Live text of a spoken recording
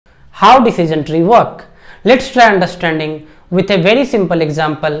how decision tree work. Let's try understanding with a very simple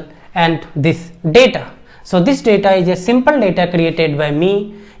example and this data. So this data is a simple data created by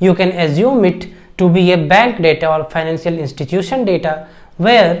me. You can assume it to be a bank data or financial institution data,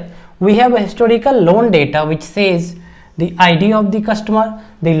 where we have a historical loan data which says the ID of the customer,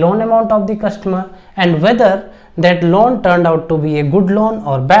 the loan amount of the customer, and whether that loan turned out to be a good loan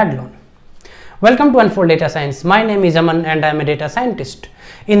or bad loan. Welcome to Unfold Data Science. My name is Aman and I am a data scientist.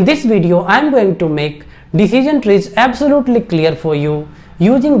 In this video, I am going to make decision trees absolutely clear for you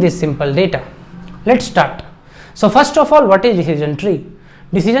using this simple data. Let's start. So first of all, what is decision tree?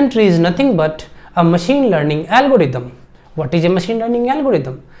 Decision tree is nothing but a machine learning algorithm. What is a machine learning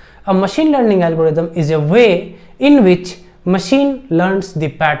algorithm? A machine learning algorithm is a way in which machine learns the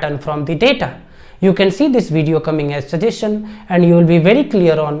pattern from the data. You can see this video coming as suggestion and you will be very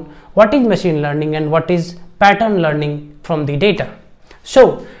clear on what is machine learning and what is pattern learning from the data.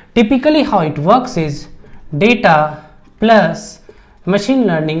 So typically how it works is data plus machine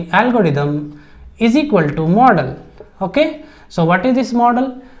learning algorithm is equal to model. Okay, so what is this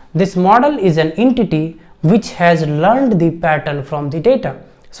model? This model is an entity which has learned the pattern from the data.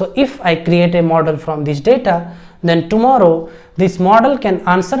 So if I create a model from this data, then tomorrow this model can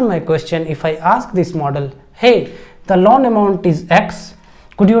answer my question. If I ask this model, hey, the loan amount is X,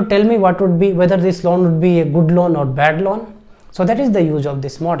 could you tell me what would be, whether this loan would be a good loan or bad loan? So that is the use of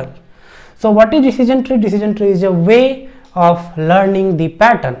this model. So what is decision tree? Decision tree is a way of learning the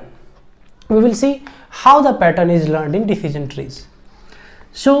pattern. We will see how the pattern is learned in decision trees.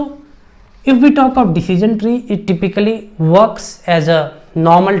 So if we talk of decision tree, it typically works as a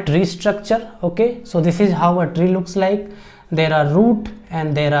normal tree structure. Okay, so this is how a tree looks like. There are root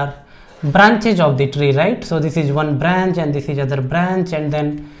and there are branches of the tree, right? So this is one branch and this is other branch, and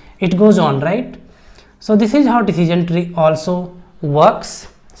then it goes on, right? So this is how decision tree also works.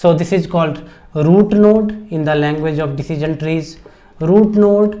 So this is called root node in the language of decision trees, root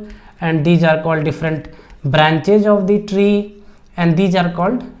node, and these are called different branches of the tree, and these are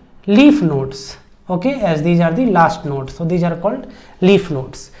called leaf nodes. Okay, as these are the last nodes, so these are called leaf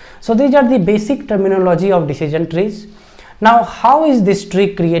nodes. So these are the basic terminology of decision trees. Now how is this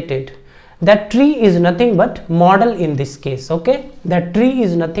tree created? That tree is nothing but model in this case. Okay, that tree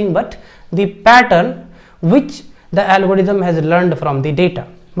is nothing but the pattern which the algorithm has learned from the data.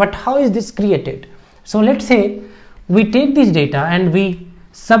 But how is this created? So let's say we take this data and we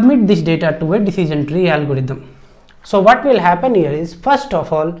submit this data to a decision tree algorithm. So what will happen here is, first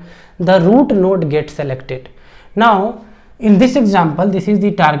of all, the root node gets selected. Now in this example, this is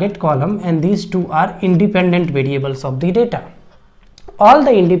the target column and these two are independent variables of the data. All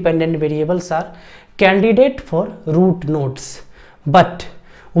the independent variables are candidate for root nodes, but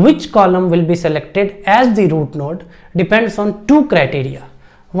which column will be selected as the root node depends on two criteria.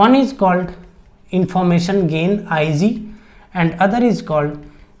 One is called information gain IG and other is called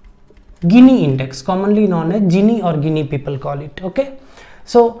Gini index, commonly known as Gini or Gini people call it. Okay,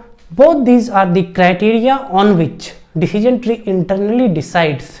 so both these are the criteria on which decision tree internally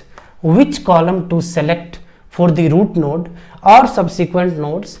decides which column to select for the root node or subsequent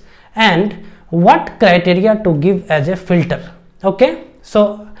nodes and what criteria to give as a filter. Okay,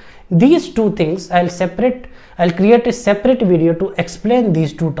 so these two things I'll create a separate video to explain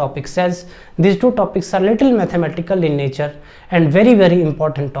these two topics, as these two topics are little mathematical in nature and very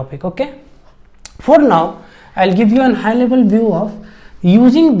important topic. Okay, for now I'll give you a high level view of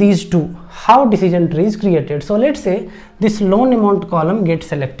using these two, how decision tree is created. So let's say this loan amount column gets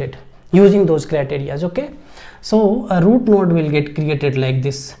selected using those criteria. Okay, so a root node will get created like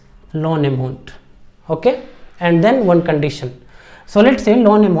this, loan amount. Okay, and then one condition. So let's say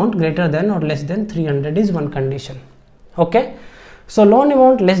loan amount greater than or less than 300 is one condition. Okay, so loan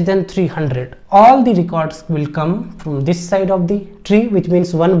amount less than 300, all the records will come from this side of the tree, which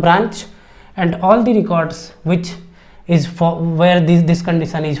means one branch, and all the records which is for where this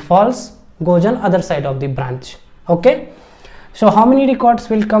condition is false goes on other side of the branch. Okay, so how many records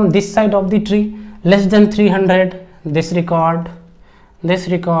will come this side of the tree? Less than 300, this record, and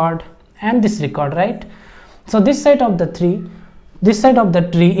this record, right? So this side of the tree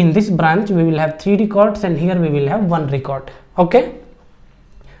in this branch we will have 3 records and here we will have 1 record. Okay,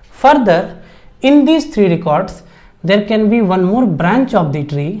 further in these 3 records there can be one more branch of the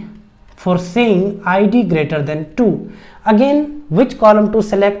tree for saying ID greater than 2. Again, which column to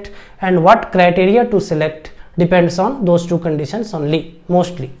select and what criteria to select depends on those two conditions only,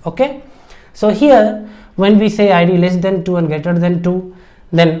 mostly. Okay, so here when we say ID less than 2 and greater than 2,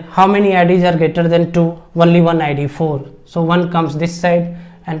 then how many IDs are greater than 2? Only one ID, 4. So 1 comes this side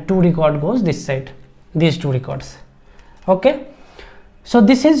and 2 record goes this side, these 2 records. Okay, So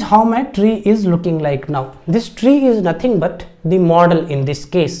this is how my tree is looking like now. This tree is nothing but the model in this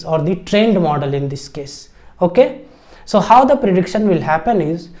case, or the trained model in this case. Okay. So how the prediction will happen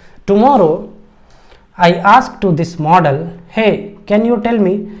is, tomorrow I ask to this model, hey, can you tell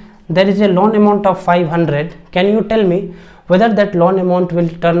me there is a loan amount of 500. Can you tell me whether that loan amount will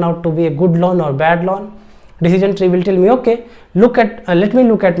turn out to be a good loan or bad loan? Decision tree will tell me, okay, let me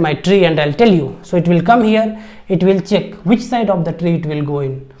look at my tree and I'll tell you. So it will come here, it will check which side of the tree it will go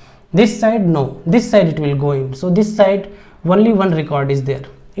in. This side, no, this side it will go in. So this side only one record is there.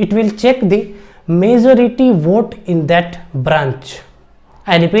 It will check the majority vote in that branch.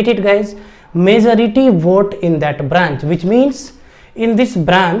 I repeat it guys, majority vote in that branch, which means in this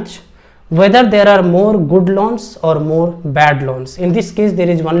branch whether there are more good loans or more bad loans. In this case there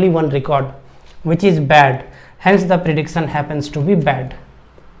is only one record, which is bad, hence the prediction happens to be bad.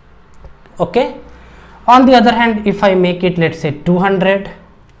 Okay. On the other hand, if I make it, let's say 200,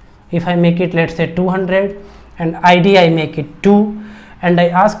 if I make it, let's say 200, and ID I make it 2, and I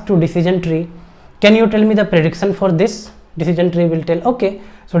ask to decision tree, can you tell me the prediction for this? Decision tree will tell, okay.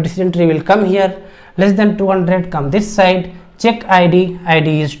 So decision tree will come here, less than 200, come this side, check ID,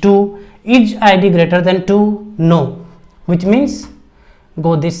 ID is 2, is ID greater than 2? No, which means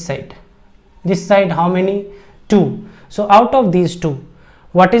go this side. This side how many? 2. So out of these 2,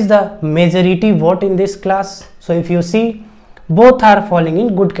 what is the majority vote in this class? So if you see, both are falling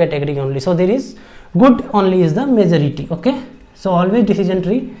in good category only. So there is good only is the majority. Okay. So always decision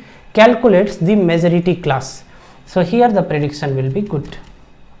tree calculates the majority class. So here the prediction will be good.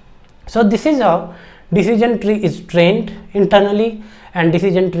 So this is how decision tree is trained internally, and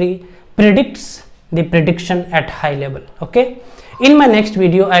decision tree predicts the prediction at high level. Okay. In my next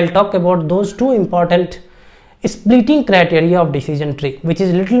video, I'll talk about those two important splitting criteria of decision tree, which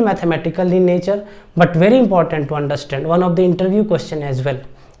is little mathematical in nature but very important to understand. One of the interview question as well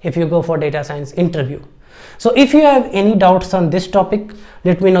if you go for data science interview. So if you have any doubts on this topic,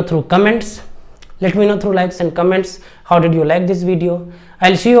 let me know through comments. Let me know through likes and comments. How did you like this video?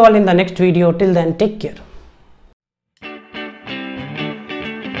 I'll see you all in the next video. Till then, take care.